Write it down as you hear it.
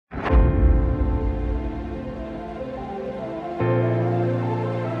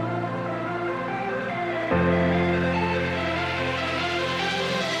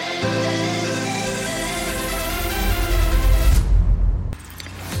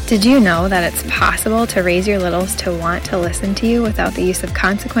Did you know that it's possible to raise your littles to want to listen to you without the use of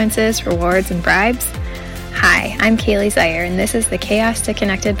consequences, rewards, and bribes? Hi, I'm Kaylee Zaire, and this is the Chaos to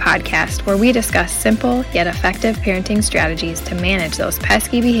Connected podcast, where we discuss simple yet effective parenting strategies to manage those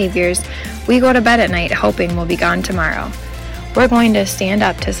pesky behaviors we go to bed at night hoping will be gone tomorrow. We're going to stand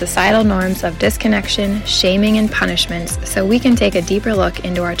up to societal norms of disconnection, shaming, and punishments so we can take a deeper look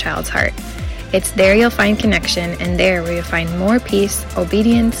into our child's heart. It's there you'll find connection, and there where you'll find more peace,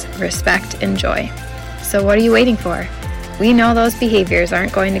 obedience, respect, and joy. So what are you waiting for? We know those behaviors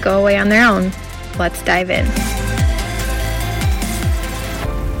aren't going to go away on their own. Let's dive in.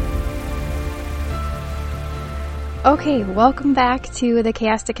 Okay, welcome back to the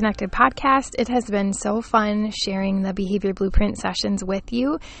Chaos to Connected podcast. It has been so fun sharing the Behavior Blueprint sessions with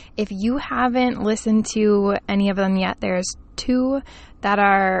you. If you haven't listened to any of them yet, there's 2 that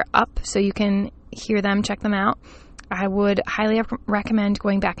are up, so you can hear them, check them out. I would highly recommend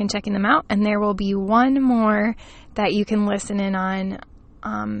going back and checking them out, and there will be 1 more that you can listen in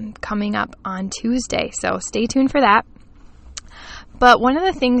on coming up on Tuesday, so stay tuned for that. But one of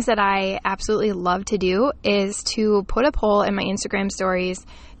the things that I absolutely love to do is to put a poll in my Instagram stories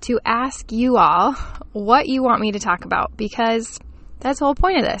to ask you all what you want me to talk about, because that's the whole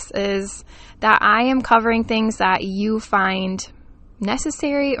point of this, is that I am covering things that you find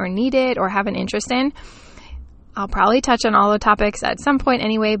necessary or needed or have an interest in. I'll probably touch on all the topics at some point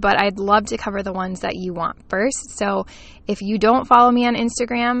anyway, but I'd love to cover the ones that you want first. So if you don't follow me on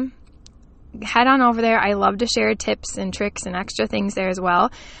Instagram, head on over there. I love to share tips and tricks and extra things there as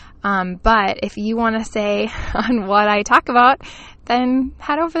well. But if you want to say on what I talk about, then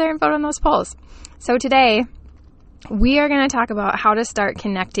head over there and vote on those polls. So today, we are going to talk about how to start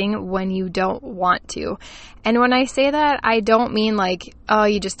connecting when you don't want to. And when I say that, I don't mean like, oh,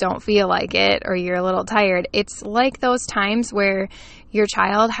 you just don't feel like it or you're a little tired. It's like those times where your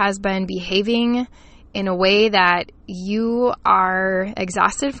child has been behaving in a way that you are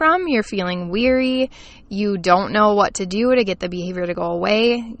exhausted from, you're feeling weary, you don't know what to do to get the behavior to go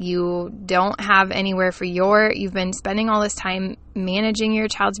away, you don't have anywhere for you've been spending all this time managing your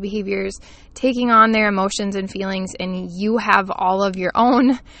child's behaviors, taking on their emotions and feelings, and you have all of your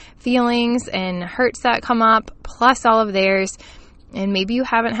own feelings and hurts that come up, plus all of theirs, and maybe you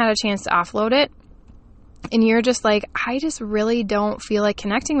haven't had a chance to offload it, and you're just like, I just really don't feel like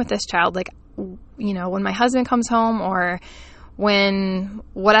connecting with this child. Like, you know, when my husband comes home or when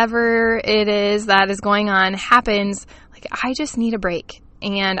whatever it is that is going on happens, like I just need a break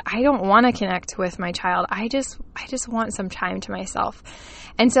and I don't want to connect with my child. I just want some time to myself.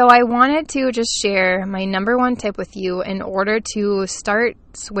 And so I wanted to just share my number 1 tip with you in order to start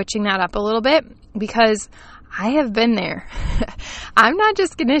switching that up a little bit, because I have been there. I'm not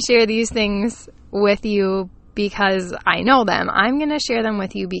just going to share these things with you because I know them. I'm going to share them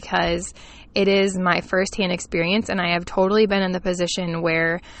with you because it is my firsthand experience, and I have totally been in the position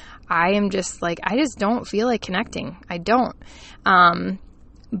where I am just like, I just don't feel like connecting. I don't.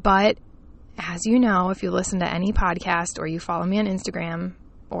 But as you know, if you listen to any podcast or you follow me on Instagram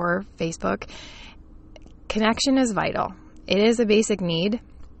or Facebook, connection is vital. It is a basic need,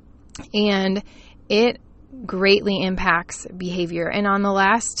 and it greatly impacts behavior. And on the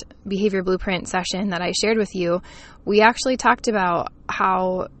last Behavior Blueprint session that I shared with you, we actually talked about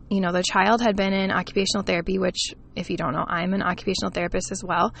how, you know, the child had been in occupational therapy, which, if you don't know, I'm an occupational therapist as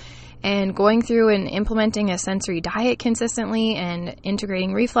well, and going through and implementing a sensory diet consistently and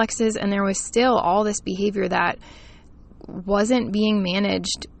integrating reflexes, and there was still all this behavior that wasn't being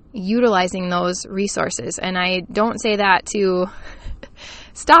managed utilizing those resources. And I don't say that to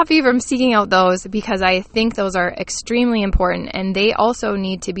stop you from seeking out those, because I think those are extremely important, and they also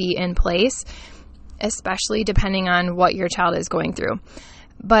need to be in place, especially depending on what your child is going through.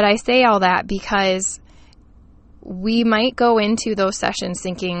 But I say all that because we might go into those sessions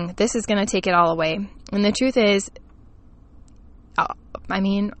thinking this is going to take it all away. And the truth is,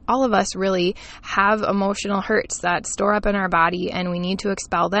 all of us really have emotional hurts that store up in our body, and we need to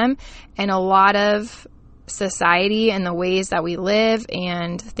expel them. And a lot of society and the ways that we live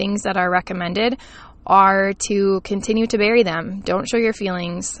and things that are recommended are to continue to bury them. Don't show your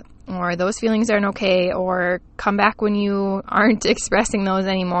feelings, or those feelings aren't okay, or come back when you aren't expressing those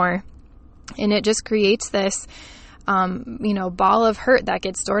anymore. And it just creates this, ball of hurt that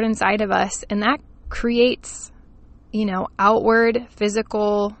gets stored inside of us, and that creates, outward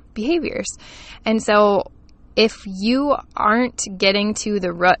physical behaviors. And so if you aren't getting to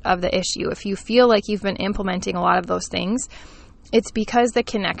the root of the issue, if you feel like you've been implementing a lot of those things, it's because the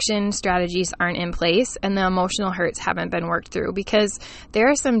connection strategies aren't in place and the emotional hurts haven't been worked through, because there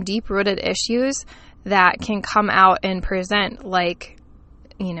are some deep-rooted issues that can come out and present like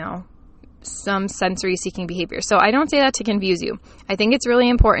some sensory seeking behavior. So I don't say that to confuse you. I think it's really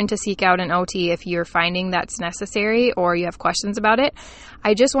important to seek out an OT if you're finding that's necessary or you have questions about it.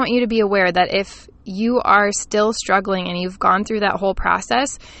 I just want you to be aware that if you are still struggling and you've gone through that whole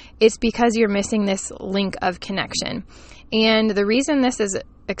process, it's because you're missing this link of connection. And the reason this is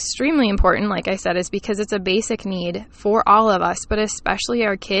extremely important, like I said, is because it's a basic need for all of us, but especially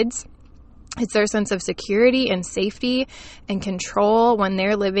our kids. It's their sense of security and safety and control when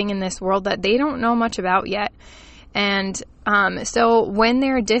they're living in this world that they don't know much about yet. And so when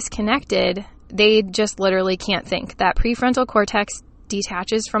they're disconnected, they just literally can't think. That prefrontal cortex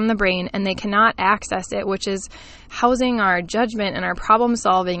detaches from the brain and they cannot access it, which is housing our judgment and our problem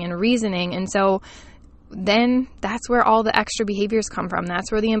solving and reasoning. And so then that's where all the extra behaviors come from.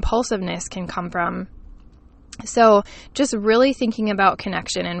 That's where the impulsiveness can come from. So just really thinking about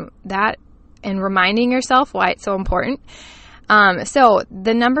connection and reminding yourself why it's so important. So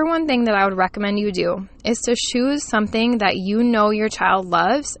the number one thing that I would recommend you do is to choose something that you know your child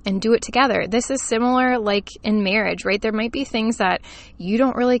loves and do it together. This is similar like in marriage, right? There might be things that you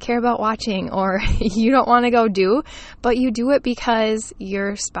don't really care about watching or you don't want to go do, but you do it because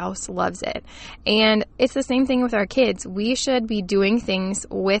your spouse loves it. And it's the same thing with our kids. We should be doing things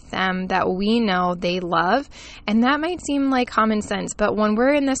with them that we know they love. And that might seem like common sense, but when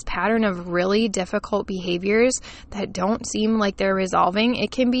we're in this pattern of really difficult behaviors that don't seem like they're resolving,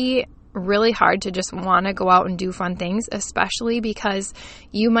 it can be really hard to just want to go out and do fun things, especially because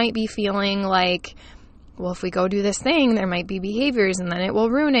you might be feeling like, well, if we go do this thing, there might be behaviors and then it will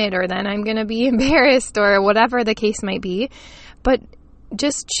ruin it, or then I'm going to be embarrassed, or whatever the case might be. But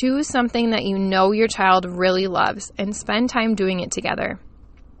just choose something that you know your child really loves and spend time doing it together.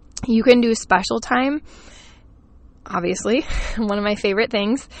 You can do special time, obviously, one of my favorite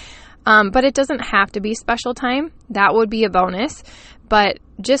things. But it doesn't have to be special time. That would be a bonus. But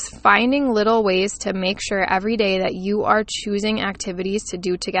just finding little ways to make sure every day that you are choosing activities to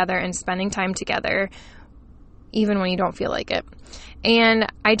do together and spending time together, even when you don't feel like it.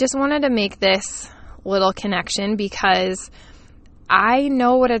 And I just wanted to make this little connection because I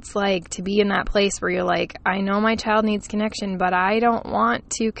know what it's like to be in that place where you're like, I know my child needs connection, but I don't want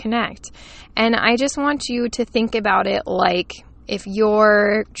to connect. And I just want you to think about it like if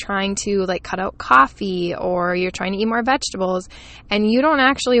you're trying to like cut out coffee or you're trying to eat more vegetables and you don't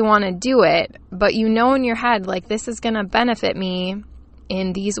actually want to do it, but you know in your head, like this is going to benefit me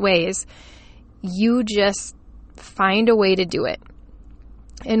in these ways, you just find a way to do it.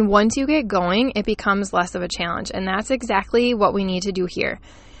 And once you get going, it becomes less of a challenge. And that's exactly what we need to do here.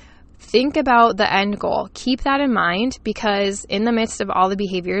 Think about the end goal. Keep that in mind because in the midst of all the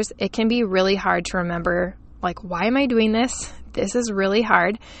behaviors, it can be really hard to remember, like, why am I doing this? This is really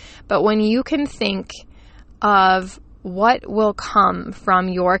hard. But when you can think of what will come from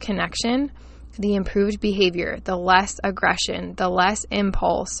your connection, the improved behavior, the less aggression, the less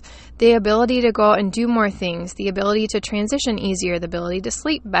impulse, the ability to go out and do more things, the ability to transition easier, the ability to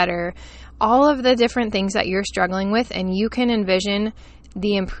sleep better, all of the different things that you're struggling with, and you can envision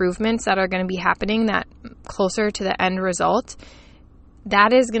the improvements that are going to be happening that closer to the end result,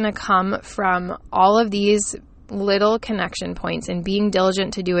 that is going to come from all of these little connection points and being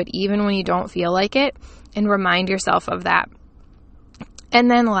diligent to do it even when you don't feel like it, and remind yourself of that.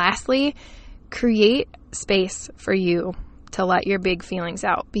 And then lastly, create space for you to let your big feelings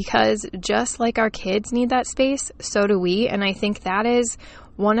out, because just like our kids need that space, so do we. And I think that is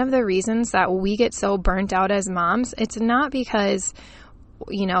one of the reasons that we get so burnt out as moms. It's not because,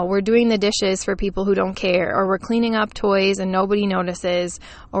 you know, we're doing the dishes for people who don't care, or we're cleaning up toys and nobody notices,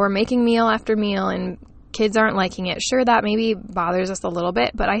 or we're making meal after meal and kids aren't liking it. Sure, that maybe bothers us a little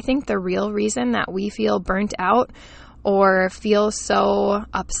bit, but I think the real reason that we feel burnt out or feel so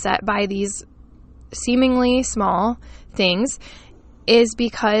upset by these seemingly small things is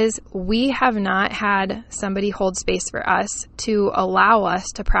because we have not had somebody hold space for us to allow us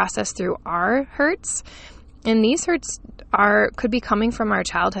to process through our hurts. And these hurts could be coming from our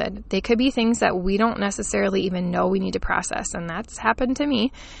childhood. They could be things that we don't necessarily even know we need to process, and that's happened to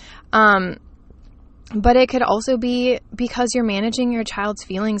me. But it could also be because you're managing your child's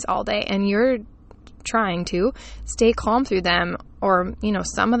feelings all day and you're trying to stay calm through them, or, you know,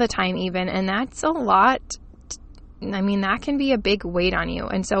 some of the time even. And that's a lot. I mean, that can be a big weight on you.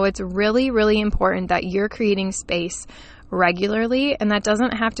 And so it's really, really important that you're creating space regularly. And that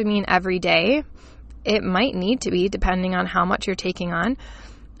doesn't have to mean every day. It might need to be, depending on how much you're taking on.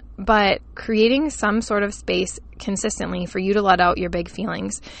 but creating some sort of space consistently for you to let out your big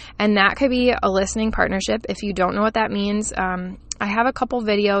feelings. And that could be a listening partnership. If you don't know what that means, I have a couple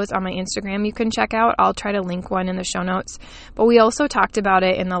videos on my Instagram you can check out. I'll try to link one in the show notes. But we also talked about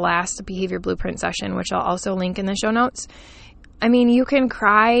it in the last Behavior Blueprint session, which I'll also link in the show notes. I mean, you can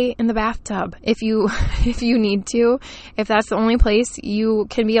cry in the bathtub if you need to, if that's the only place you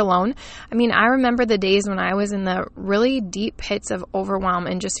can be alone. I mean, I remember the days when I was in the really deep pits of overwhelm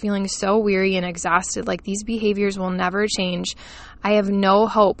and just feeling so weary and exhausted, like these behaviors will never change. I have no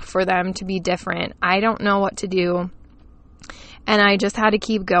hope for them to be different. I don't know what to do. And I just had to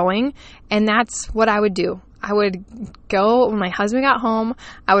keep going. And that's what I would do. I would go, when my husband got home,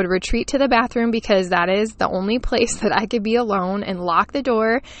 I would retreat to the bathroom because that is the only place that I could be alone, and lock the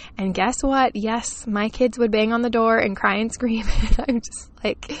door. And guess what? Yes, my kids would bang on the door and cry and scream. And I'm just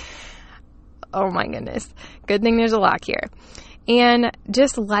like, oh my goodness. Good thing there's a lock here. And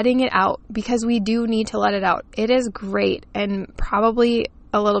just letting it out, because we do need to let it out. It is great and probably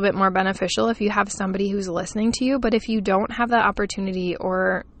a little bit more beneficial if you have somebody who's listening to you. But if you don't have that opportunity,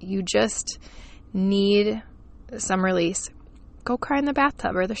 or you just need some release, go cry in the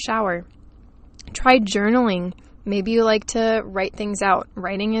bathtub or the shower. Try journaling. Maybe you like to write things out.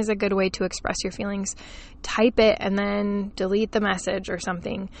 Writing is a good way to express your feelings. Type it and then delete the message or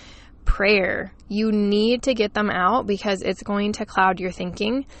something. Prayer. You need to get them out because it's going to cloud your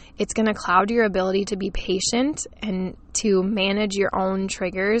thinking. It's going to cloud your ability to be patient and to manage your own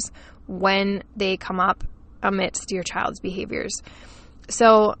triggers when they come up amidst your child's behaviors.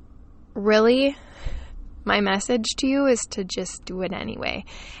 So really, my message to you is to just do it anyway.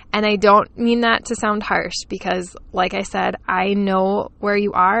 And I don't mean that to sound harsh because, like I said, I know where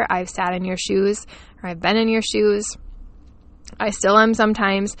you are. I've sat in your shoes, or I've been in your shoes. I still am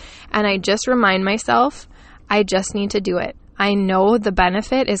sometimes. And I just remind myself, I just need to do it. I know the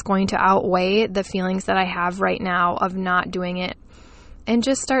benefit is going to outweigh the feelings that I have right now of not doing it. And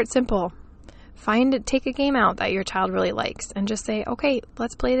just start simple. Take a game out that your child really likes and just say, okay,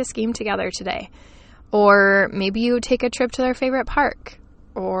 let's play this game together today. Or maybe you take a trip to their favorite park,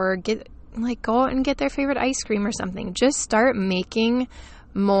 or go out and get their favorite ice cream or something. Just start making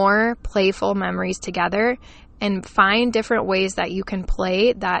more playful memories together and find different ways that you can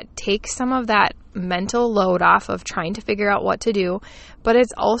play that take some of that mental load off of trying to figure out what to do. But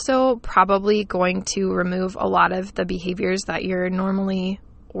it's also probably going to remove a lot of the behaviors that you're normally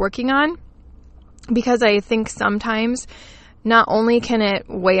working on. Because I think sometimes not only can it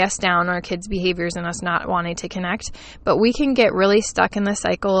weigh us down, our kids' behaviors and us not wanting to connect, but we can get really stuck in the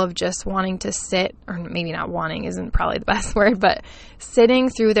cycle of just wanting to sit, or maybe not wanting isn't probably the best word, but sitting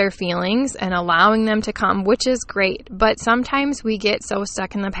through their feelings and allowing them to come, which is great. But sometimes we get so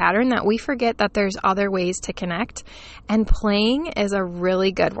stuck in the pattern that we forget that there's other ways to connect. And playing is a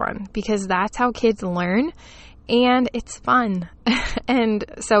really good one because that's how kids learn. And it's fun. And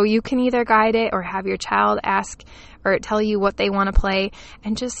so you can either guide it or have your child ask or tell you what they want to play,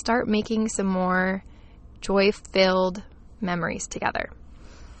 and just start making some more joy-filled memories together.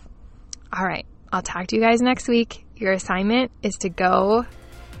 All right. I'll talk to you guys next week. Your assignment is to go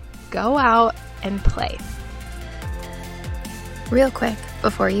out and play. Real quick,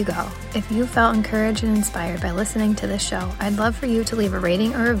 before you go, if you felt encouraged and inspired by listening to this show, I'd love for you to leave a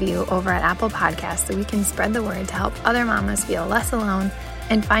rating or review over at Apple Podcasts so we can spread the word to help other mamas feel less alone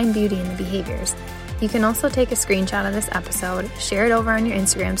and find beauty in the behaviors. You can also take a screenshot of this episode, share it over on your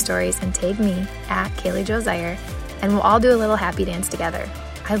Instagram stories, and tag me at Kaylee Jo Zier, and we'll all do a little happy dance together.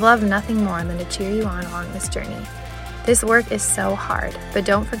 I love nothing more than to cheer you on along this journey. This work is so hard, but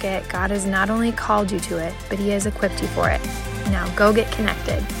don't forget, God has not only called you to it, but He has equipped you for it. Now go get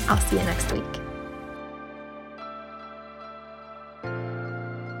connected. I'll see you next week.